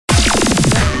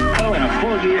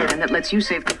called you and that lets you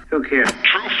save. Who cares?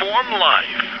 True Form Life.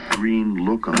 Green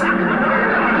lookum.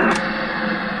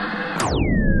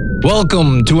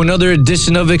 Welcome to another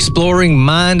edition of Exploring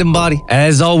Mind and Body.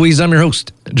 As always, I'm your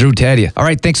host, Drew Tadia. All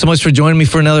right, thanks so much for joining me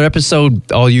for another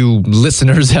episode, all you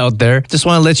listeners out there. Just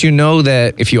want to let you know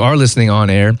that if you are listening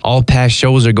on air, all past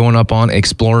shows are going up on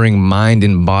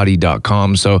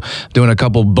exploringmindandbody.com. So doing a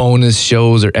couple bonus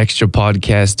shows or extra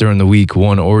podcasts during the week,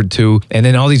 1 or 2. And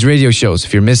then all these radio shows.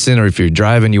 If you're missing or if you're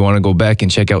driving, you want to go back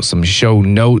and check out some show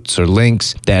notes or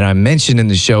links that I mentioned in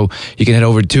the show, you can head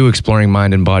over to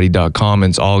exploringmindandbody.com,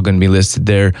 and it's all going to be listed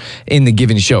there in the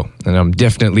given show. And I'm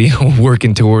definitely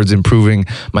working towards improving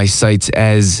my sites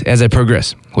as I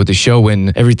progress with the show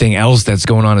and everything else that's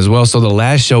going on as well. So the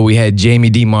last show we had Jamie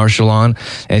D. Marshall on,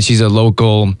 and she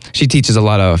teaches a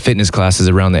lot of fitness classes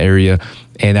around the area.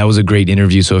 And that was a great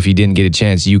interview. So if you didn't get a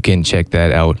chance, you can check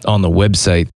that out on the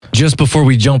website. Just before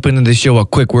we jump into the show, a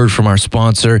quick word from our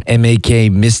sponsor,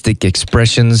 MAK Mystic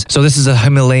Expressions. So this is a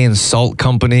Himalayan salt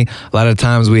company. A lot of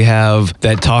times we have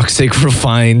that toxic,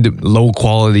 refined, low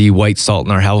quality white salt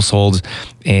in our households.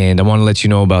 And I want to let you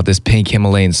know about this pink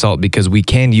Himalayan salt because we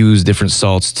can use different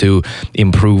salts to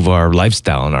improve our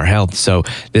lifestyle and our health. So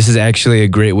this is actually a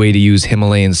great way to use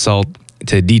Himalayan salt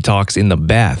to detox in the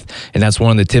bath. And that's one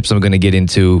of the tips I'm going to get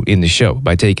into in the show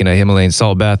by taking a Himalayan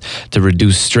salt bath to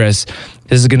reduce stress.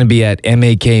 This is going to be at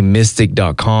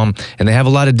makmystic.com. And they have a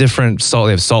lot of different salt.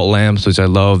 They have salt lamps, which I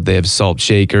love. They have salt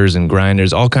shakers and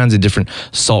grinders, all kinds of different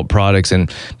salt products.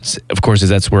 And of course,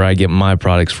 that's where I get my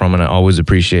products from. And I always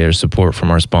appreciate our support from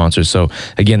our sponsors. So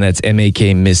again, that's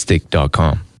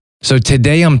makmystic.com. So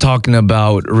today I'm talking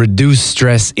about reduced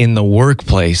stress in the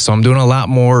workplace. So I'm doing a lot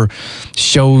more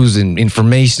shows and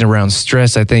information around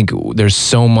stress. I think there's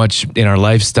so much in our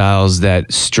lifestyles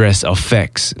that stress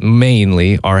affects,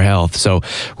 mainly our health. So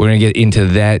we're going to get into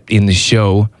that in the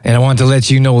show. And I want to let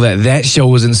you know that show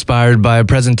was inspired by a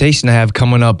presentation I have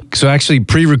coming up. So actually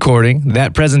pre-recording,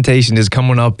 that presentation is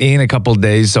coming up in a couple of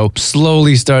days. So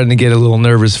slowly starting to get a little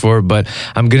nervous for it. But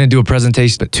I'm going to do a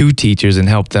presentation to 2 teachers and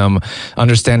help them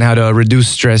understand how to reduce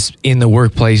stress in the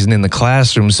workplace and in the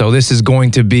classroom. So this is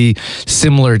going to be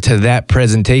similar to that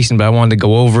presentation, but I wanted to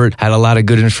go over it. Had a lot of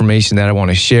good information that I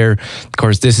want to share. Of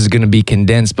course, this is going to be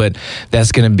condensed, but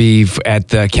that's going to be at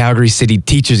the Calgary City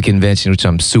Teachers Convention, which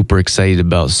I'm super excited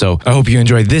about. So I hope you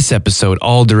enjoyed this episode,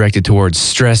 all directed towards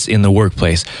stress in the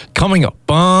workplace. Coming up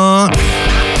on...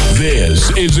 This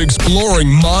is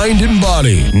Exploring Mind and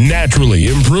Body. Naturally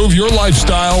improve your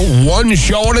lifestyle one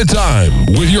show at a time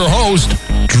with your host,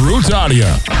 Drew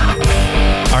Tadia.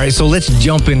 All right, so let's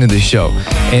jump into the show.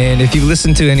 And if you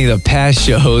listen to any of the past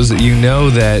shows, you know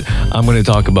that I'm going to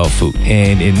talk about food.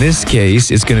 And in this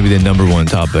case, it's going to be the number one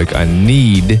topic I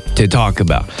need to talk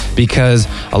about because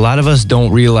a lot of us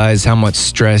don't realize how much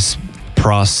stress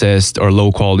processed or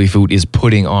low quality food is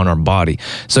putting on our body.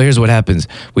 So here's what happens.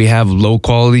 We have low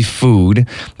quality food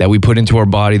that we put into our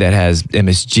body that has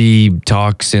MSG,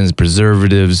 toxins,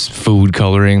 preservatives, food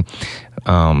coloring,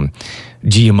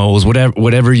 GMOs,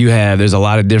 whatever you have. There's a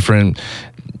lot of different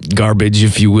garbage,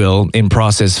 if you will, in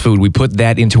processed food. We put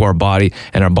that into our body,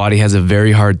 and our body has a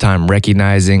very hard time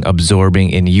recognizing,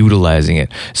 absorbing, and utilizing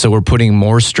it. So we're putting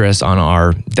more stress on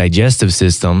our digestive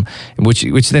system,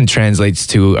 which then translates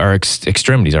to our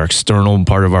extremities, our external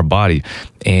part of our body.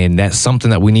 And that's something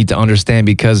that we need to understand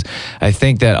because I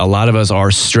think that a lot of us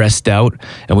are stressed out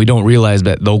and we don't realize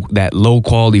that that low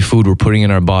quality food we're putting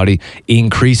in our body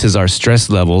increases our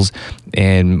stress levels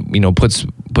and, puts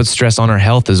stress on our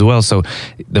health as well. So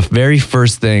the very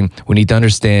first thing we need to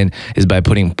understand is by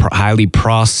putting highly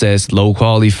processed, low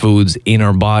quality foods in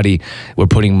our body, we're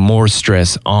putting more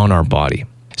stress on our body.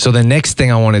 So the next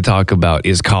thing I want to talk about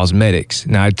is cosmetics.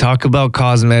 Now, I talk about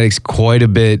cosmetics quite a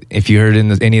bit. If you heard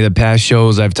in any of the past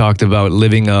shows, I've talked about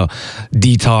living a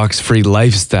detox-free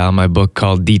lifestyle, my book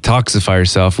called Detoxify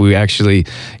Yourself. We actually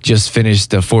just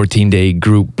finished a 14-day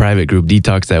private group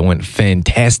detox that went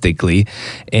fantastically.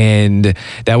 And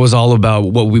that was all about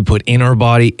what we put in our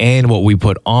body and what we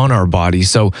put on our body.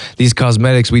 So these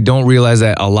cosmetics, we don't realize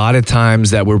that a lot of times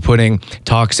that we're putting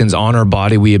toxins on our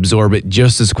body, we absorb it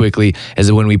just as quickly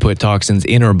as when we put toxins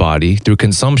in our body through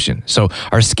consumption. So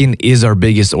our skin is our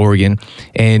biggest organ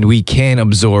and we can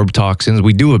absorb toxins.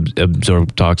 We do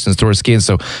absorb toxins to our skin.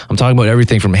 So I'm talking about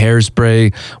everything from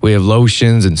hairspray, we have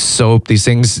lotions and soap, these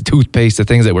things, toothpaste, the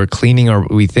things that we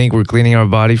think we're cleaning our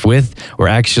body with, we're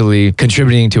actually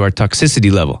contributing to our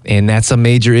toxicity level. And that's a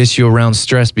major issue around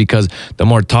stress because the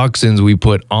more toxins we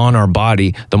put on our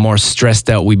body, the more stressed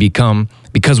out we become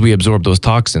because we absorb those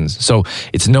toxins. So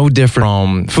it's no different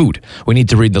from food. We need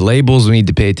to read the labels. We need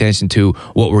to pay attention to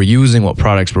what we're using, what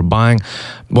products we're buying,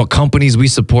 what companies we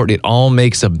support. It all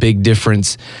makes a big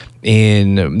difference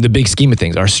in the big scheme of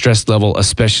things, our stress level,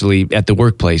 especially at the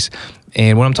workplace.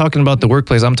 And when I'm talking about the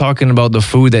workplace, I'm talking about the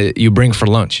food that you bring for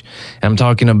lunch. I'm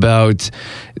talking about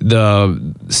I'm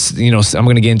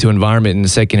going to get into environment in a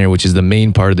second here, which is the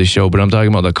main part of the show, but I'm talking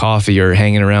about the coffee or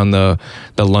hanging around the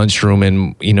lunchroom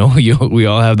and, we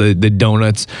all have the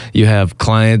donuts. You have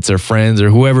clients or friends or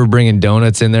whoever bringing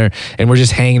donuts in there, and we're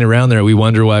just hanging around there. We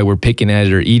wonder why we're picking at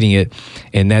it or eating it.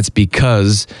 And that's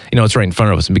because, it's right in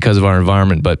front of us and because of our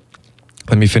environment. But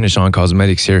let me finish on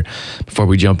cosmetics here before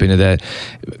we jump into that.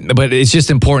 But it's just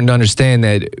important to understand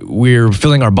that we're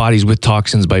filling our bodies with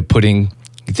toxins by putting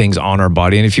things on our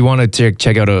body. And if you want to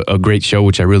check out a great show,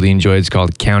 which I really enjoy, it's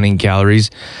called Counting Calories.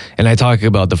 And I talk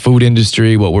about the food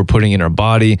industry, what we're putting in our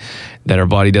body, that our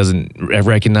body doesn't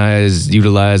recognize,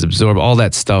 utilize, absorb, all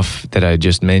that stuff that I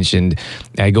just mentioned.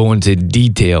 I go into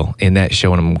detail in that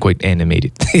show, and I'm quite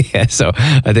animated. Yeah, so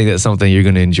I think that's something you're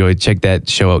going to enjoy. Check that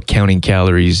show out, Counting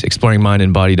Calories,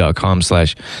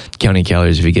 exploringmindandbody.com/counting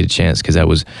calories if you get a chance, because that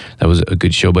was a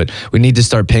good show. But we need to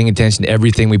start paying attention to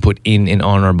everything we put in and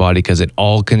on our body, because it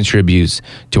all contributes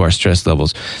to our stress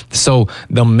levels. So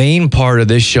the main part of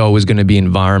this show is going to be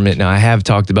environment. Now, I have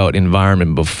talked about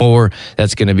environment before.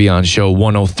 That's going to be on show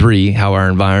 103, how our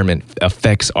environment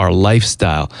affects our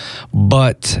lifestyle.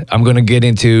 But I'm going to get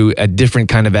into a different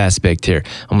kind of aspect here.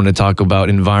 I'm going to talk about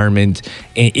environment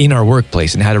in our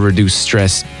workplace and how to reduce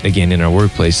stress, again, in our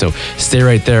workplace. So stay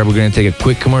right there. We're going to take a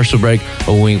quick commercial break.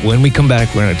 When we come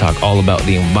back, we're going to talk all about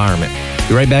the environment.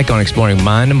 Be right back on Exploring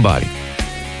Mind and Body.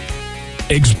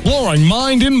 Exploring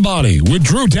Mind and Body with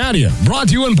Drew Tadia, brought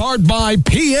to you in part by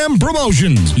PM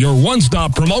Promotions, your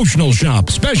one-stop promotional shop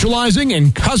specializing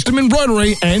in custom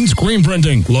embroidery and screen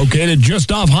printing. Located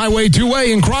just off Highway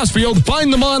 2A in Crossfield,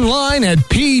 find them online at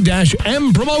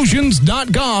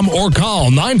p-mpromotions.com or call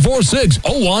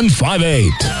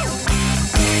 946-0158.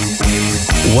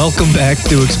 Welcome back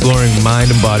to Exploring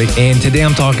Mind and Body, and today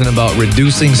I'm talking about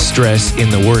reducing stress in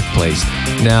the workplace.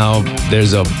 Now,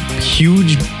 there's a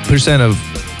huge percent of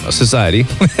society,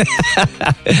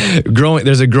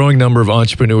 there's a growing number of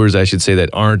entrepreneurs, I should say, that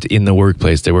aren't in the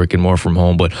workplace. They're working more from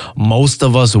home, but most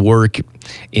of us work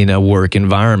in a work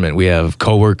environment. We have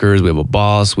coworkers, we have a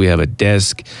boss, we have a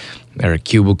desk, or a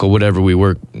cubicle, whatever we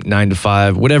work, 9 to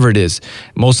 5, whatever it is.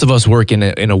 Most of us work in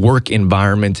a work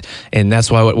environment, and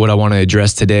that's why what I want to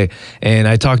address today. And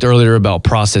I talked earlier about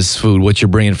processed food, what you're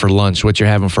bringing for lunch, what you're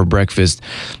having for breakfast.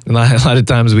 A lot of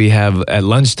times we have, at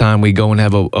lunchtime, we go and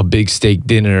have a big steak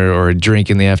dinner or a drink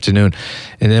in the afternoon,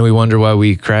 and then we wonder why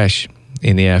we crash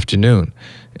in the afternoon.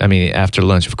 I mean, after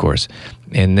lunch, of course.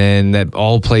 And then that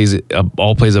all plays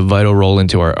a vital role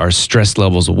into our stress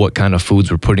levels, of what kind of foods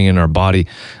we're putting in our body.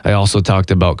 I also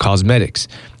talked about cosmetics,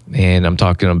 and I'm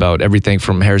talking about everything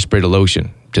from hairspray to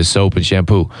lotion to soap and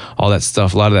shampoo, all that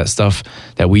stuff. A lot of that stuff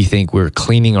that we think we're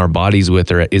cleaning our bodies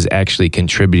with is actually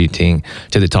contributing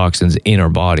to the toxins in our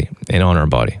body and on our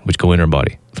body, which go in our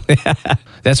body.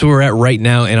 That's where we're at right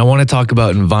now, and I want to talk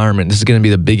about environment. This is going to be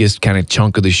the biggest kind of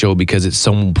chunk of the show because it's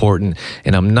so important,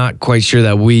 and I'm not quite sure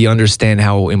that we understand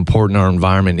how important our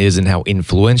environment is and how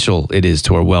influential it is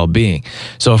to our well-being.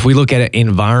 So if we look at an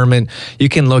environment, you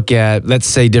can look at, let's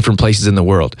say, different places in the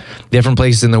world. Different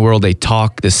places in the world, they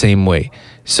talk the same way.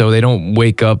 So they don't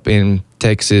wake up in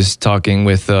Texas talking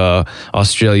with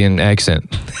Australian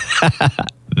accent.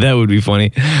 That would be funny.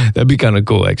 That'd be kind of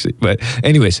cool, actually. But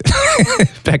anyways,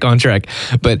 back on track.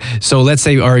 But so let's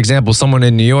say, our example, someone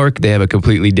in New York, they have a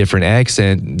completely different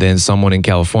accent than someone in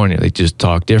California. They just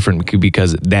talk different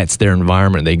because that's their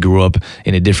environment. They grew up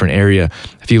in a different area.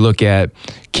 If you look at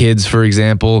kids, for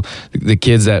example, the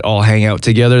kids that all hang out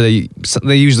together,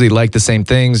 they usually like the same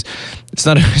things. It's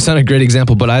not a great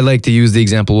example, but I like to use the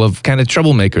example of kind of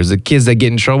troublemakers. The kids that get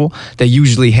in trouble, they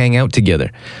usually hang out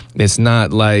together. It's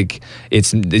not like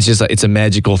it's a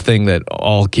magical thing that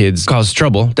all kids cause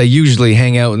trouble. They usually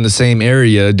hang out in the same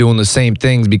area doing the same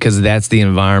things because that's the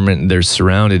environment they're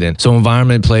surrounded in. So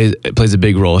environment plays a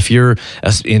big role. If you're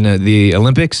in the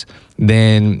Olympics,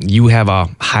 then you have a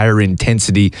higher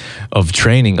intensity of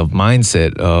training, of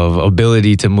mindset, of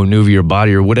ability to maneuver your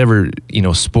body or whatever,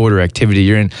 sport or activity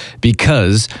you're in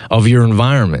because of your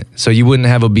environment. So you wouldn't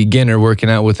have a beginner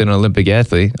working out with an Olympic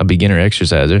athlete, a beginner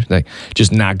exerciser, like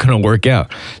just not going to work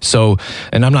out. So,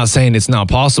 and I'm not saying it's not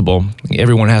possible.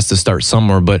 Everyone has to start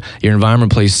somewhere, but your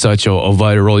environment plays such a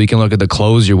vital role. You can look at the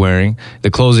clothes you're wearing.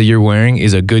 The clothes that you're wearing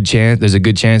there's a good chance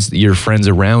that your friends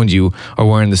around you are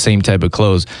wearing the same type of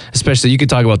clothes, especially especially you could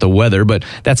talk about the weather, but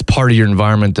that's part of your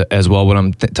environment as well. When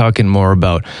I'm talking more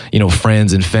about,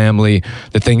 friends and family,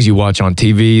 the things you watch on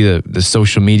TV, the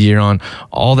social media you're on,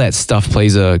 all that stuff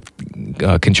plays a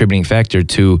contributing factor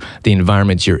to the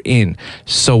environment you're in.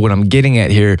 So what I'm getting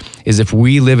at here is if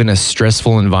we live in a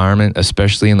stressful environment,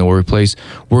 especially in the workplace,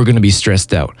 we're going to be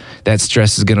stressed out. That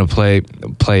stress is going to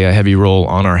play a heavy role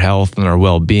on our health and our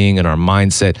well-being and our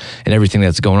mindset and everything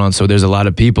that's going on. So there's a lot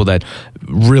of people that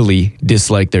really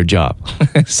dislike their job.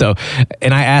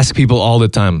 And I ask people all the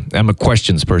time. I'm a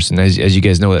questions person, as you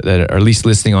guys know, that are at least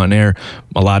listening on air.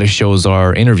 A lot of shows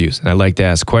are interviews, and I like to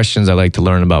ask questions. I like to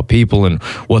learn about people and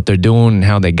what they're doing and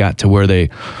how they got to where they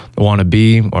want to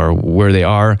be or where they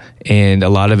are. And a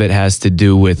lot of it has to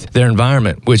do with their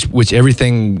environment, which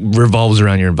everything revolves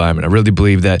around your environment. I really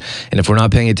believe that. And if we're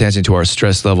not paying attention to our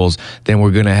stress levels, then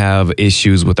we're going to have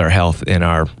issues with our health and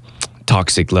our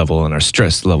toxic level and our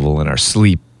stress level and our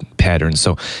sleep patterns.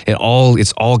 So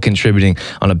it's all contributing.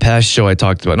 On a past show I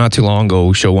talked about not too long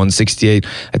ago, show 168,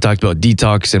 I talked about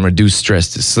detox and reduce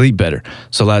stress to sleep better.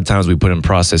 So a lot of times we put in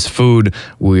processed food.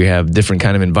 We have different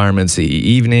kind of environments the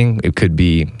evening. It could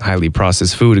be highly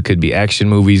processed food. It could be action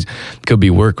movies. It could be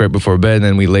work right before bed. And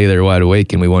then we lay there wide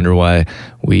awake and we wonder why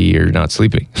we are not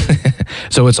sleeping.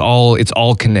 So it's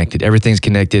all connected. Everything's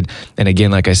connected. And again,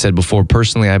 like I said before,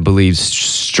 personally, I believe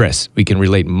stress. We can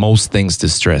relate most things to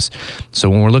stress. So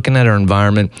when we're looking at our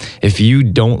environment, if you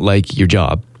don't like your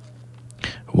job,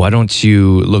 why don't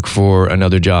you look for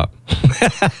another job?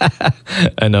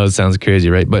 I know it sounds crazy,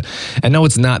 right? But I know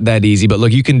it's not that easy. But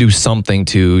look, you can do something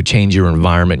to change your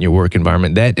environment, your work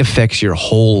environment. That affects your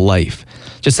whole life.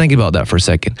 Just think about that for a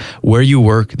second. Where you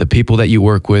work, the people that you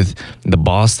work with, the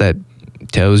boss that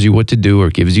tells you what to do or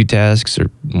gives you tasks or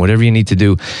whatever you need to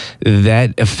do,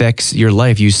 that affects your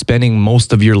life. You spending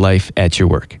most of your life at your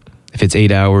work. If it's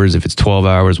 8 hours, if it's 12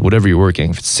 hours, whatever you're working,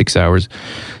 if it's 6 hours,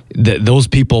 those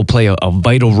people play a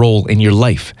vital role in your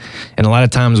life. And a lot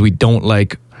of times we don't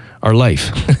like our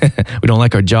life. We don't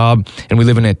like our job, and we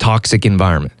live in a toxic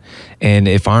environment. And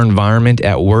if our environment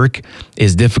at work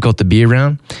is difficult to be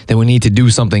around, then we need to do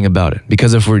something about it.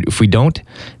 Because if we don't,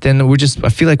 then I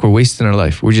feel like we're wasting our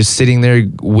life. We're just sitting there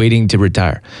waiting to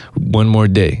retire. One more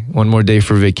day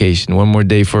for vacation, one more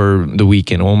day for the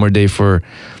weekend, one more day for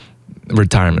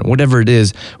retirement, whatever it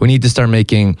is. We need to start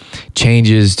making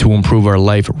changes to improve our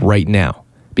life right now.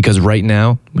 Because right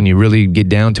now, when you really get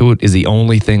down to it, is the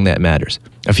only thing that matters.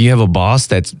 If you have a boss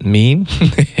that's mean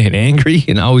and angry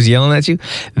and always yelling at you,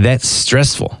 that's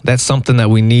stressful. That's something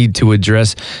that we need to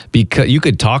address, because you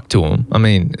could talk to him. I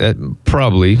mean, that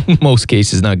probably, most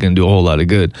cases, not going to do a whole lot of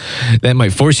good. That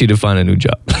might force you to find a new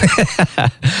job.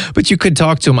 But you could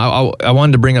talk to him. I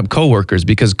wanted to bring up coworkers,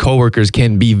 because coworkers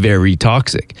can be very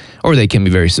toxic, or they can be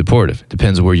very supportive.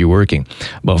 Depends where you're working.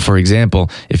 But for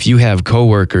example, if you have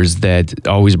coworkers that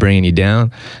always bringing you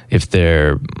down, if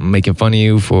they're making fun of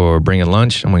you for bringing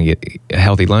lunch, I'm going to get a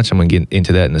healthy lunch. I'm going to get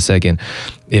into that in a second.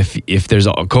 If there's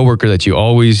a coworker that you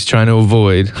always trying to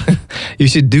avoid, you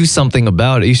should do something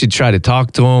about it. You should try to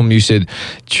talk to them. You should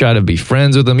try to be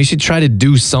friends with them. You should try to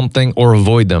do something or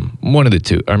avoid them. One of the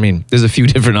two. I mean, there's a few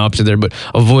different options there, but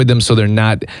avoid them so they're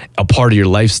not a part of your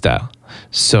lifestyle.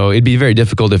 So it'd be very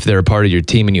difficult if they're a part of your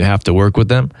team and you have to work with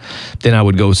them. Then I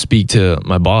would go speak to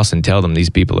my boss and tell them these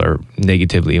people are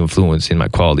negatively influencing my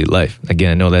quality of life.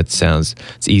 Again, I know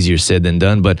it's easier said than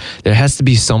done, but there has to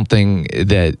be something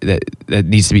that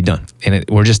needs to be done. And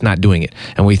we're just not doing it.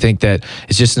 And we think that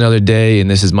it's just another day and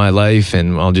this is my life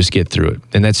and I'll just get through it.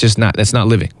 And that's not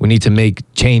living. We need to make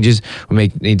changes.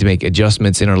 We need to make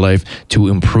adjustments in our life to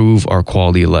improve our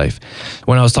quality of life.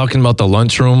 When I was talking about the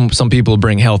lunchroom, some people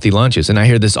bring healthy lunches. And I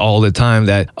hear this all the time,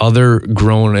 that other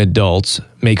grown adults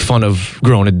make fun of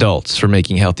grown adults for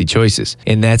making healthy choices.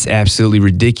 And that's absolutely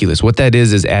ridiculous. What that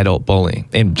is adult bullying.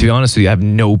 And to be honest with you, I have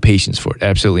no patience for it.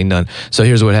 Absolutely none. So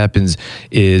here's what happens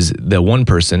is that one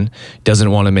person doesn't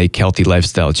want to make healthy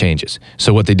lifestyle changes.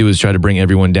 So what they do is try to bring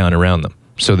everyone down around them.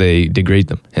 So they degrade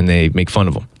them and they make fun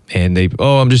of them. And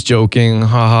I'm just joking,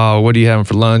 haha, what are you having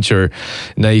for lunch? Or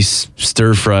nice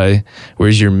stir fry,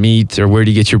 where's your meat? Or where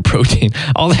do you get your protein?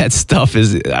 All that stuff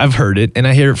I've heard it, and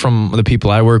I hear it from the people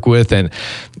I work with, and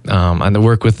I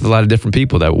work with a lot of different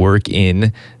people that work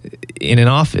in an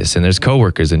office, and there's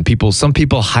coworkers, and some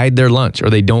people hide their lunch, or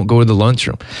they don't go to the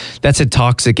lunchroom. That's a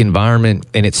toxic environment,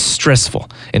 and it's stressful,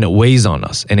 and it weighs on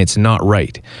us, and it's not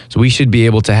right. So we should be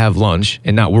able to have lunch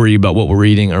and not worry about what we're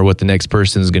eating or what the next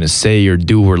person is going to say or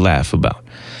do or laugh about.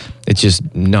 It's just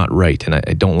not right, and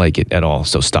I don't like it at all,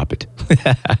 so stop it.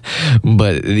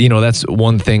 But, that's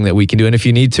one thing that we can do. And if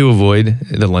you need to avoid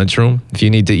the lunchroom, if you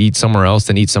need to eat somewhere else,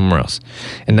 then eat somewhere else.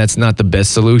 And that's not the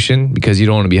best solution because you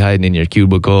don't want to be hiding in your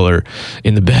cubicle or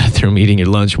in the bathroom eating your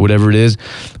lunch, whatever it is.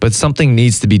 But something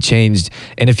needs to be changed.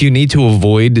 And if you need to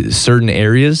avoid certain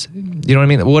areas, you know what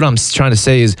I mean? What I'm trying to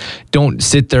say is don't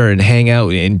sit there and hang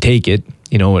out and take it.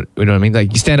 You know what I mean?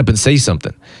 Like, you stand up and say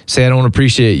something. Say, I don't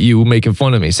appreciate you making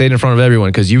fun of me. Say it in front of everyone,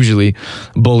 because usually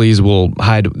bullies will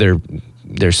hide. They're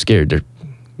scared. They're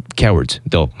cowards.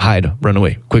 They'll hide, run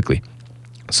away quickly.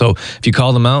 So if you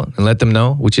call them out and let them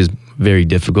know, which is very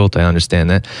difficult, I understand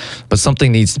that, but something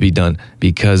needs to be done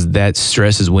because that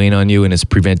stress is weighing on you and it's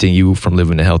preventing you from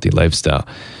living a healthy lifestyle.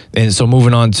 And so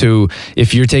moving on to,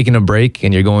 if you're taking a break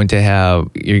and you're going to have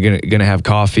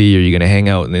coffee, or you're going to hang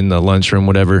out in the lunchroom,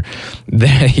 whatever,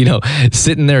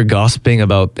 sitting there gossiping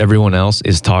about everyone else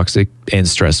is toxic and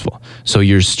stressful. So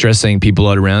you're stressing people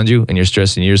out around you, and you're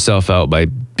stressing yourself out by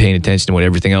paying attention to what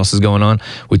everything else is going on,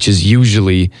 which is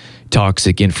usually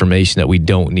toxic information that we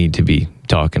don't need to be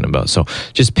talking about. So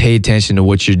just pay attention to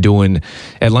what you're doing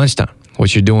at lunchtime,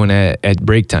 what you're doing at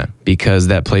break time, because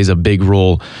that plays a big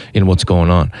role in what's going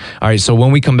on. All right, so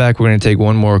when we come back, we're going to take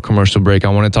one more commercial break. I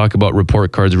want to talk about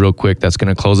report cards real quick. That's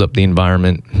going to close up the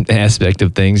environment aspect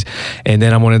of things. And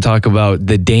then I want to talk about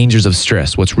the dangers of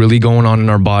stress, what's really going on in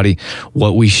our body,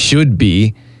 what we should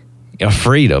be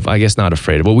afraid of. I guess not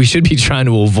afraid of, what we should be trying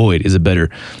to avoid is a better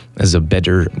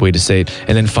way to say it.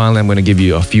 And then finally, I'm going to give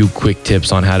you a few quick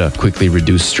tips on how to quickly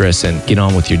reduce stress and get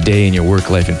on with your day and your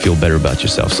work life and feel better about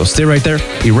yourself. So stay right there.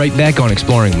 Be right back on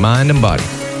Exploring Mind and Body.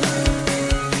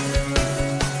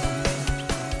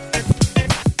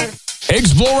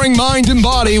 Exploring Mind and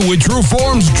Body with True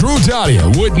Form's Drew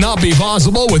Tadia would not be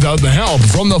possible without the help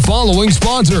from the following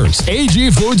sponsors: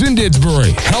 AG Foods in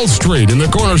Didsbury, Health Street in the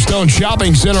Cornerstone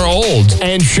Shopping Center Olds,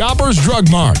 and Shoppers Drug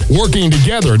Mart, working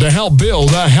together to help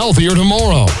build a healthier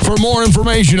tomorrow. For more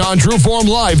information on True Form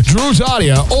Life, Drew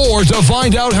Tadia, or to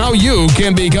find out how you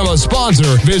can become a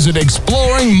sponsor, visit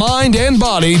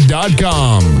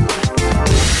exploringmindandbody.com.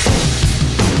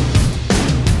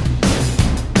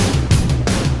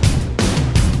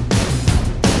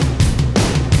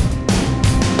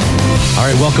 All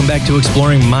right, welcome back to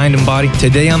Exploring Mind and Body.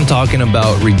 Today I'm talking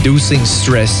about reducing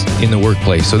stress in the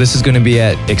workplace. So this is going to be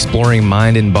at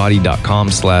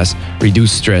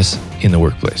exploringmindandbody.com/reduce stress in the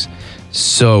workplace.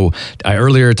 So I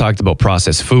earlier talked about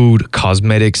processed food,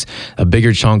 cosmetics. A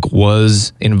bigger chunk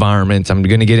was environment. I'm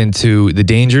going to get into the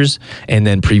dangers and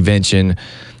then prevention,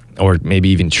 or maybe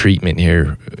even treatment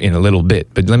here in a little bit.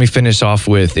 But let me finish off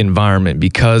with environment,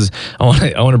 because I want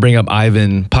to bring up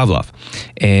Ivan Pavlov.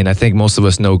 And I think most of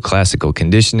us know classical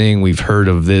conditioning. We've heard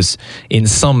of this in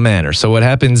some manner. So what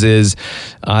happens is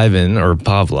Ivan, or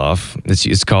Pavlov,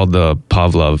 it's called the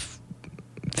Pavlov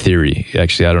theory.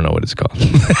 Actually, I don't know what it's called.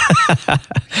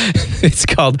 It's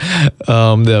called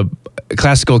the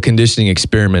classical conditioning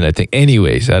experiment, I think.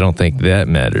 Anyways, I don't think that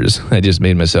matters. I just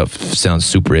made myself sound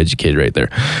super educated right there.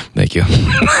 Thank you.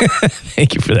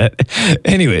 Thank you for that.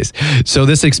 Anyways, so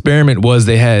this experiment was,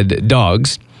 they had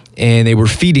dogs, and they were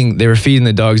feeding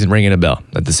the dogs and ringing a bell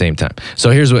at the same time.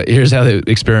 So here's how the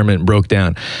experiment broke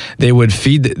down. They would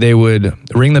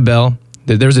ring the bell.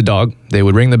 There's a dog. They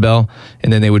would ring the bell,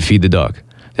 and then they would feed the dog.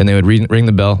 Then they would ring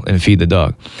the bell and feed the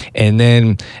dog. And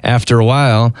then after a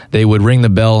while, they would ring the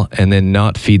bell and then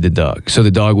not feed the dog. So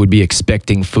the dog would be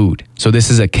expecting food. So this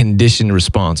is a conditioned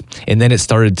response. And then it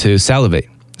started to salivate,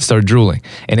 started drooling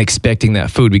and expecting that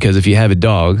food. Because if you have a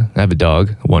dog,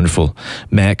 wonderful,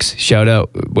 Max, shout out.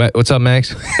 What's up,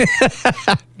 Max?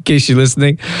 In case you're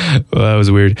listening. Well, that was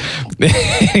weird.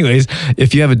 Anyways,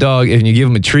 if you have a dog and you give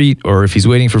him a treat, or if he's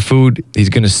waiting for food, he's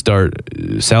going to start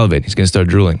salivating. He's going to start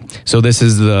drooling. So this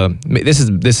is a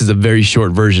very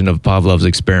short version of Pavlov's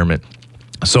experiment.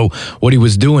 So what he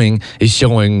was doing is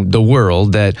showing the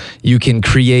world that you can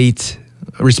create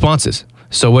responses.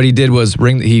 So what he did was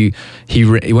he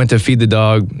went to feed the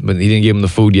dog, but he didn't give him the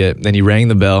food yet. Then he rang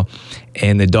the bell,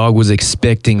 and the dog was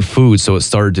expecting food, so it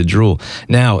started to drool.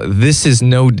 Now, this is I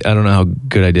don't know how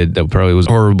good I did. That probably was a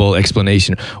horrible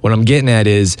explanation. What I'm getting at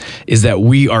is that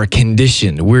we are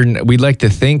conditioned. We like to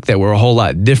think that we're a whole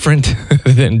lot different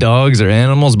than dogs or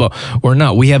animals, but we're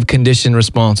not. We have conditioned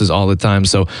responses all the time.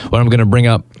 So what I'm going to bring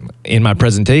up in my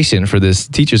presentation for this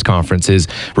teachers conference is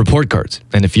report cards.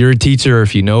 And if you're a teacher, or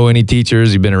if you know any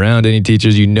teachers, you've been around any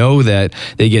teachers, you know that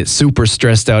they get super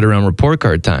stressed out around report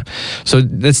card time. So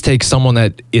let's take someone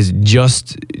that is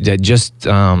just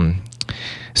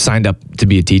signed up to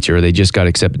be a teacher, or they just got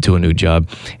accepted to a new job,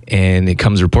 and it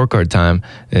comes report card time,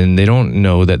 and they don't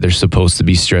know that they're supposed to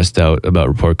be stressed out about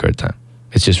report card time.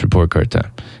 It's just report card time.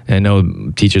 And I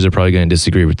know teachers are probably going to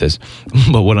disagree with this,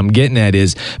 but what I'm getting at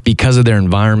is because of their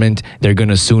environment, they're going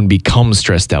to soon become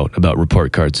stressed out about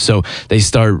report cards. So they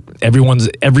start, everyone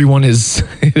is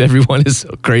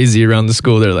crazy around the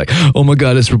school. They're like, oh my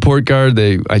God, it's report card.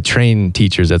 I train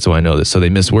teachers. That's why I know this. So they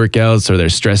miss workouts, or they're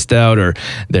stressed out, or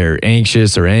they're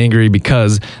anxious or angry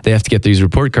because they have to get these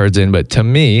report cards in. But to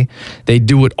me, they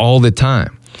do it all the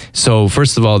time. So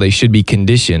first of all, they should be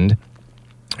conditioned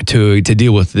to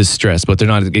deal with this stress, but they're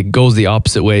not. It goes the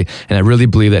opposite way, and I really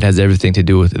believe that has everything to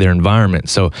do with their environment.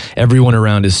 So everyone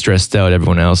around is stressed out,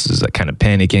 everyone else is kind of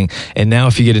panicking, and now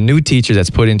if you get a new teacher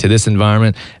that's put into this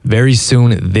environment, very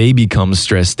soon they become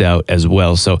stressed out as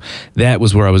well. So that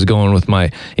was where I was going with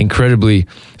my incredibly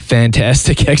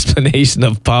fantastic explanation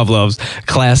of Pavlov's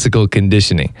classical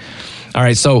conditioning. All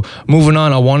right, so moving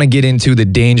on, I want to get into the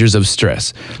dangers of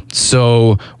stress.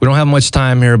 So we don't have much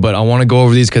time here, but I want to go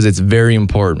over these because it's very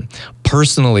important.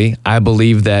 Personally, I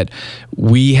believe that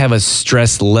we have a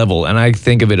stress level, and I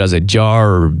think of it as a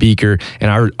jar or a beaker,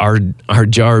 and our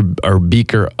jar or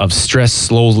beaker of stress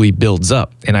slowly builds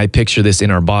up. And I picture this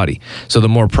in our body. So the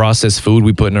more processed food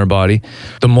we put in our body,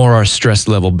 the more our stress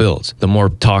level builds. The more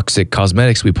toxic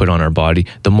cosmetics we put on our body,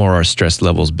 the more our stress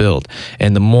levels build.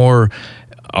 And the more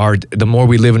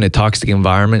we live in a toxic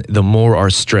environment, the more our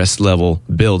stress level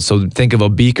builds. So think of a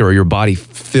beaker or your body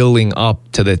filling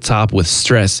up to the top with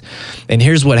stress. And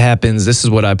here's what happens. This is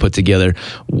what I put together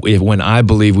when I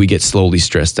believe we get slowly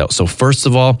stressed out. So first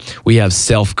of all, we have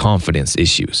self-confidence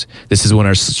issues. This is when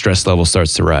our stress level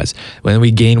starts to rise. When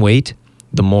we gain weight,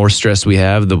 the more stress we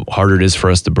have, the harder it is for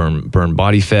us to burn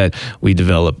body fat. We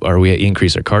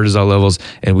increase our cortisol levels,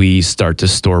 and we start to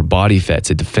store body fat. It's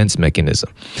a defense mechanism.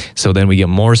 So then we get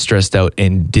more stressed out,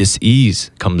 and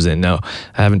dis-ease comes in. Now,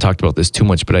 I haven't talked about this too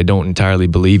much, but I don't entirely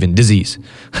believe in disease.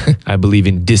 I believe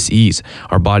in dis-ease.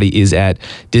 Our body is at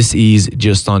dis-ease,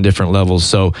 just on different levels.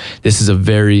 So this is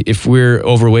if we're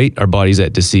overweight, our body's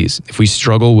at dis-ease. If we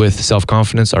struggle with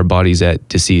self-confidence, our body's at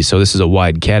dis-ease. So this is a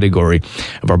wide category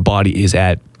of our body is at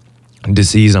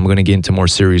disease. I'm going to get into more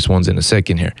serious ones in a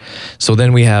second here. So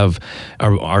then we have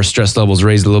our stress levels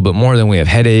raised a little bit more. Then we have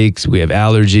headaches, we have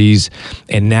allergies,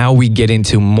 and now we get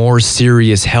into more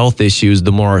serious health issues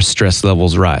the more our stress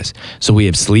levels rise. So we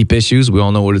have sleep issues. We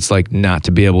all know what it's like not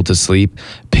to be able to sleep.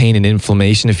 Pain and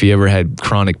inflammation. If you ever had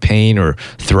chronic pain or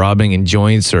throbbing in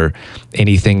joints or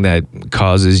anything that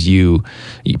causes you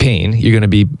pain, you're going to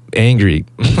be angry.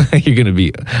 You're going to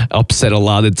be upset a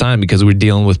lot of the time because we're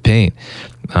dealing with pain.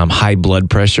 High blood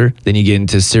pressure. Then you get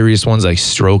into serious ones like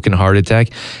stroke and heart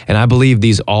attack. And I believe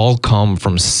these all come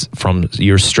from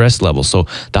your stress level. So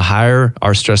the higher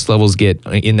our stress levels get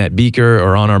in that beaker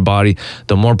or on our body,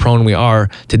 the more prone we are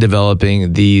to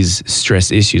developing these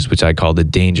stress issues, which I call the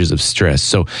dangers of stress.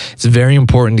 So it's very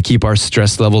important to keep our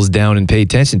stress levels down and pay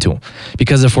attention to them.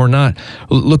 Because if we're not,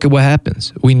 look at what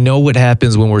happens. We know what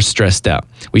happens when we're stressed out.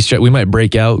 We might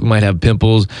break out. We might have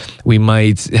pimples. We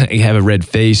might have a red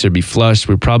face or be flushed.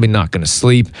 We're probably not going to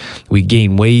sleep. We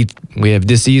gain weight. We have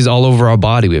disease all over our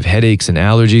body. We have headaches and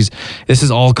allergies. This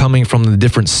is all coming from the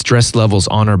different stress levels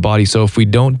on our body. So if we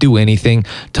don't do anything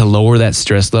to lower that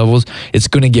stress levels, it's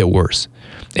going to get worse.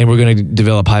 And we're going to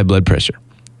develop high blood pressure.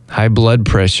 High blood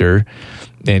pressure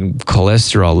and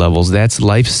cholesterol levels, that's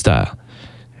lifestyle.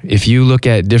 If you look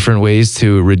at different ways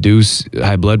to reduce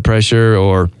high blood pressure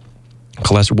or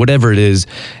cholesterol, whatever it is,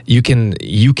 you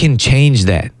can change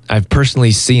that. I've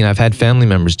personally seen, I've had family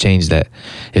members change that.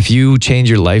 If you change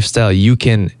your lifestyle, you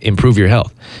can improve your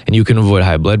health and you can avoid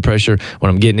high blood pressure. What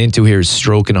I'm getting into here is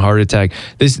stroke and heart attack.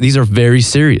 These are very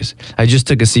serious. I just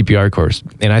took a CPR course,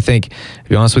 and I think, to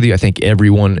be honest with you, I think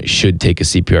everyone should take a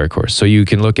CPR course so you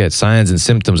can look at signs and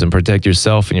symptoms and protect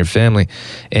yourself and your family.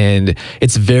 And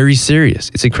it's very serious.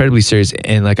 It's incredibly serious.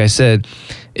 And like I said,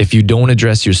 if you don't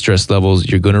address your stress levels,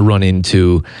 you're going to run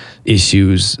into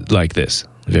issues like this.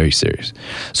 Very serious.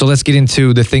 So let's get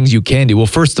into the things you can do. Well,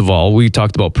 first of all, we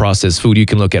talked about processed food. You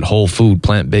can look at whole food,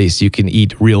 plant-based. You can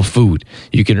eat real food.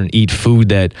 You can eat food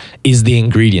that is the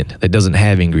ingredient, that doesn't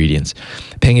have ingredients.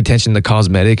 Paying attention to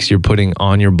cosmetics you're putting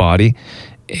on your body.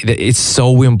 It's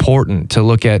so important to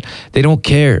look at. They don't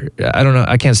care. I don't know.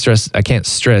 I can't stress.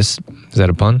 Is that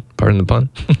a pun? Pardon the pun.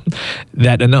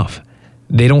 That enough.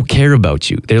 They don't care about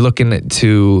you. They're looking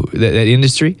to that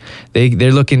industry.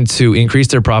 They're looking to increase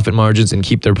their profit margins and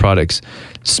keep their products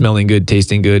smelling good,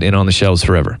 tasting good, and on the shelves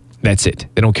forever. That's it.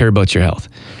 They don't care about your health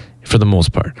for the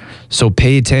most part. So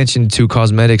pay attention to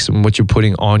cosmetics and what you're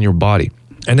putting on your body.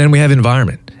 And then we have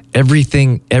environment.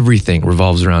 everything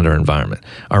revolves around our environment.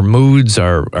 Our moods,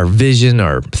 our vision,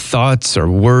 our thoughts, our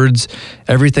words,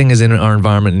 everything is in our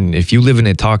environment. And if you live in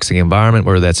a toxic environment,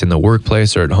 whether that's in the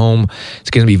workplace or at home, it's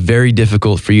going to be very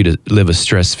difficult for you to live a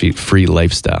stress-free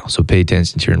lifestyle. So pay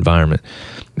attention to your environment.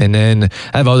 And then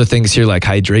I have other things here like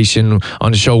hydration.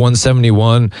 On the show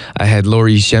 171, I had Dr.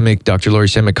 Lori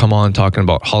Shemick come on talking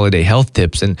about holiday health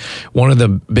tips. And one of the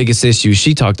biggest issues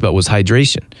she talked about was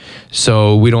hydration.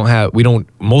 So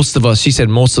most of us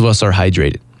are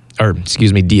dehydrated.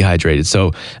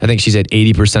 So I think she said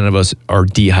 80% of us are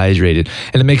dehydrated.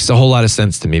 And it makes a whole lot of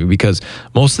sense to me because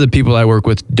most of the people I work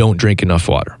with don't drink enough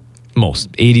water. Most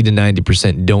 80 to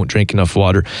 90% don't drink enough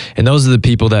water, and those are the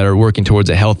people that are working towards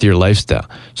a healthier lifestyle.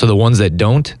 So the ones that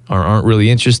don't or aren't really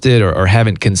interested or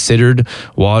haven't considered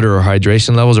water or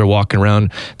hydration levels are walking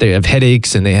around. They have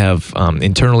headaches and they have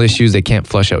internal issues. They can't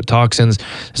flush out toxins.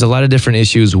 There's a lot of different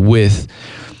issues with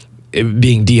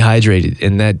being dehydrated,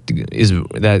 and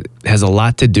that has a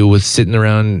lot to do with sitting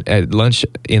around at lunch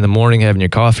in the morning having your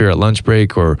coffee, or at lunch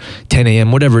break, or 10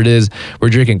 a.m., whatever it is. We're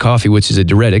drinking coffee, which is a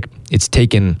diuretic. It's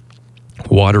taken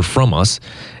water from us,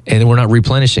 and we're not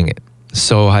replenishing it.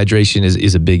 So hydration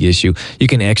is a big issue. You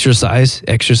can exercise.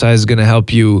 Exercise is going to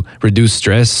help you reduce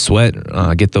stress, sweat,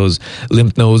 get those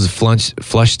lymph nodes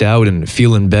flushed out and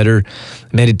feeling better.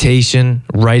 Meditation,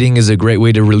 writing is a great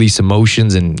way to release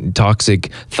emotions and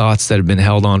toxic thoughts that have been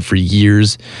held on for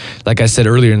years. Like I said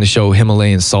earlier in the show,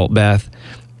 Himalayan salt bath.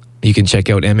 You can check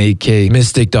out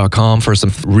makmystic.com for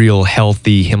some real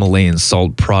healthy Himalayan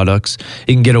salt products.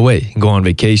 You can get away, you can go on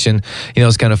vacation. You know,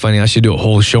 it's kind of funny. I should do a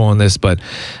whole show on this, but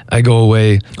I go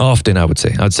away often, I would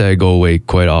say. I'd say I go away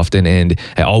quite often, and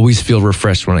I always feel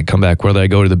refreshed when I come back, whether I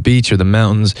go to the beach or the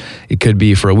mountains. It could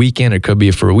be for a weekend, it could be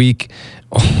for a week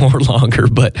or longer,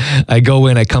 but I go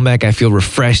in, I come back, I feel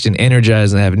refreshed and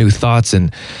energized, and I have new thoughts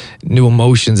and new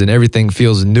emotions, and everything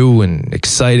feels new and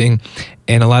exciting.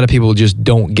 And a lot of people just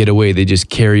don't get away. They just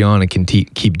carry on and can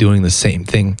keep doing the same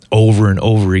thing over and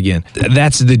over again.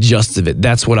 That's the gist of it.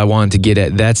 That's what I wanted to get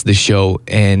at. That's the show.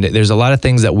 And there's a lot of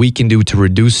things that we can do to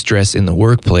reduce stress in the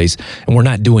workplace, and we're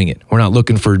not doing it. We're not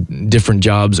looking for different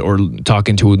jobs or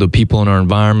talking to the people in our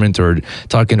environment or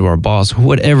talking to our boss.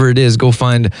 Whatever it is, go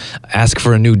ask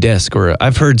for a new desk. Or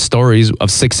I've heard stories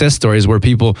of success stories where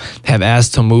people have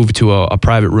asked to move to a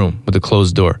private room with a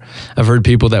closed door. I've heard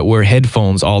people that wear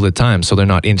headphones all the time so they're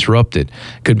not interrupted.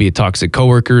 Could be a toxic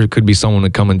coworker. It could be someone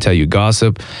to come and tell you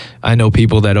gossip. I know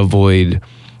people that avoid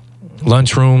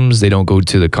lunchrooms. They don't go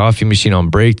to the coffee machine on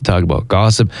break to talk about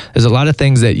gossip. There's a lot of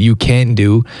things that you can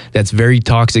do that's very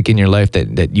toxic in your life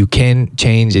that you can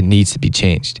change and needs to be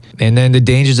changed. And then the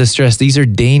dangers of stress. These are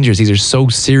dangerous. These are so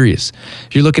serious.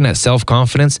 If you're looking at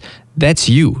self-confidence, that's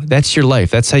you. That's your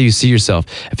life. That's how you see yourself.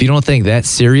 If you don't think that's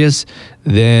serious,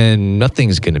 then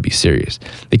nothing's going to be serious.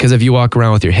 Because if you walk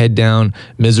around with your head down,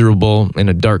 miserable, in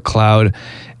a dark cloud,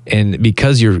 and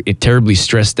because you're terribly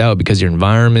stressed out because your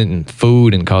environment and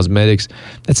food and cosmetics,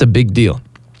 that's a big deal.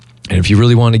 And if you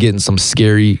really want to get in some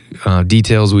scary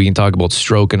details, we can talk about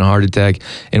stroke and heart attack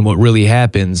and what really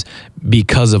happens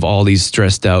because of all these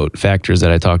stressed out factors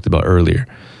that I talked about earlier.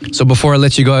 So before I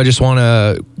let you go, I just want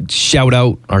to shout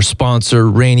out our sponsor,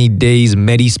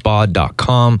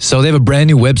 rainydaysmedispa.com. So they have a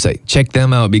brand new website. Check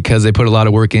them out because they put a lot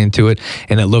of work into it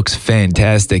and it looks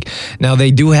fantastic. Now, they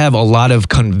do have a lot of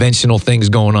conventional things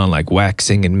going on like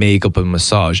waxing and makeup and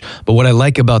massage. But what I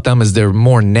like about them is they're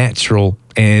more natural,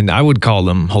 and I would call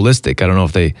them holistic. I don't know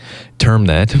if they term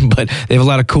that, but they have a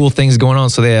lot of cool things going on.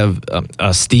 So they have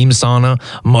a steam sauna,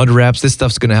 mud wraps. This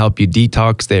stuff's going to help you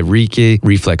detox. They have Reiki,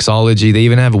 reflexology. They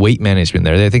even have weight management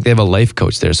there. I think they have a life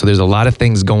coach there. So there's a lot of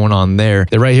things going on there.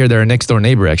 They're right here. They're a next door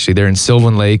neighbor, actually. They're in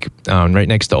Sylvan Lake, right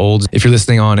next to Olds. If you're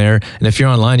listening on air, and if you're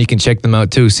online, you can check them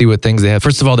out too, see what things they have.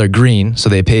 First of all, they're green. So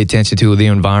they pay attention to the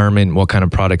environment, what kind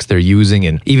of products they're using,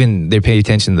 and even they pay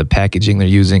attention to the packaging they're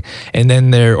using. And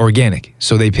then they're organic.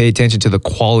 So they pay attention to the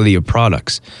quality of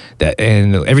products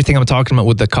and everything I'm talking about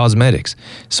with the cosmetics.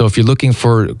 So if you're looking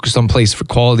for some place for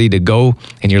quality to go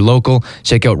and you're local,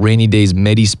 check out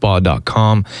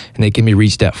rainydaysmedispa.com, and they can be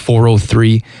reached at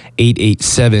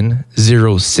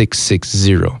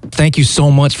 403-887-0660. Thank you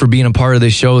so much for being a part of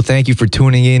this show. Thank you for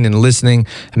tuning in and listening.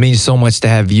 It means so much to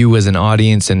have you as an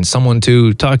audience and someone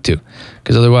to talk to,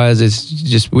 because otherwise it's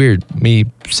just weird, me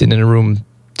sitting in a room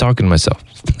talking to myself.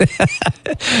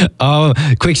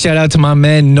 Quick shout out to my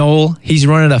man Noel. He's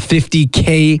running a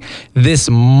 50K this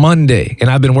Monday, and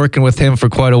I've been working with him for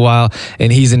quite a while,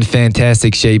 and he's in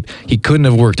fantastic shape. He couldn't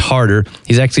have worked harder.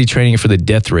 He's actually training for the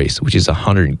death race, which is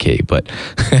 100K, but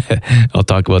I'll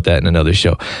talk about that in another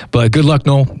show. But good luck,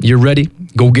 Noel. You're ready.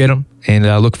 Go get him. and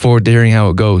I look forward to hearing how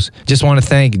it goes. Just want to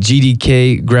thank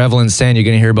GDK Gravel and Sand. You're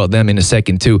going to hear about them in a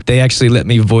second too. They actually let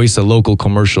me voice a local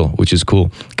commercial, which is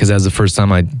cool because that was the first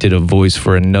time I did a voice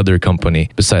for another company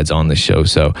besides on the show.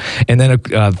 So, and then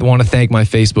I want to thank my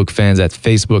Facebook fans at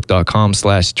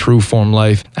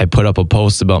facebook.com/trueformlife. I put up a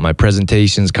post about my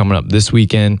presentations coming up this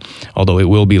weekend, although it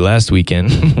will be last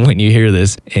weekend when you hear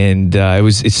this. And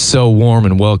it's so warm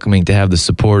and welcoming to have the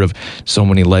support of so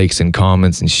many likes and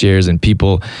comments and shares and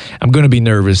people. I'm going to be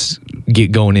nervous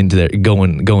going in there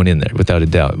without a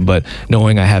doubt, but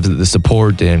knowing I have the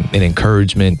support and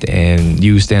encouragement and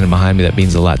you standing behind me, that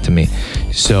means a lot to me.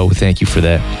 So thank you for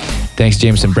that. Thanks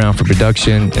Jameson Brown for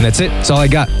production, and that's it. That's all I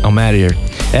got. I'm out of here.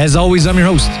 As always, I'm your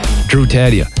host, Drew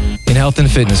Tadia, in health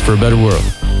and fitness for a better world.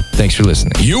 Thanks for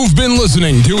listening. You've been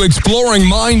listening to Exploring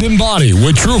Mind and Body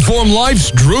with Trueform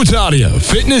Life's Drew Tadia,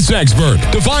 fitness expert.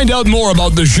 To find out more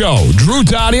about the show, Drew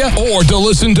Tadia, or to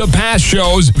listen to past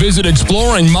shows, visit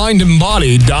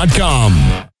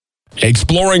exploringmindandbody.com.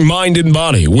 Exploring Mind and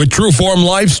Body with Trueform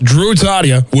Life's Drew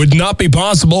Tadia would not be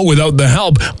possible without the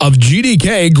help of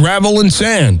GDK Gravel and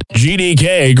Sand.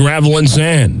 GDK Gravel and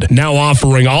Sand, now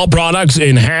offering all products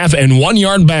in 1/2 and 1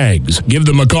 yard bags. Give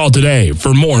them a call today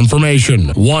for more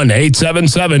information.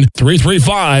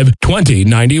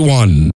 1-877-335-2091.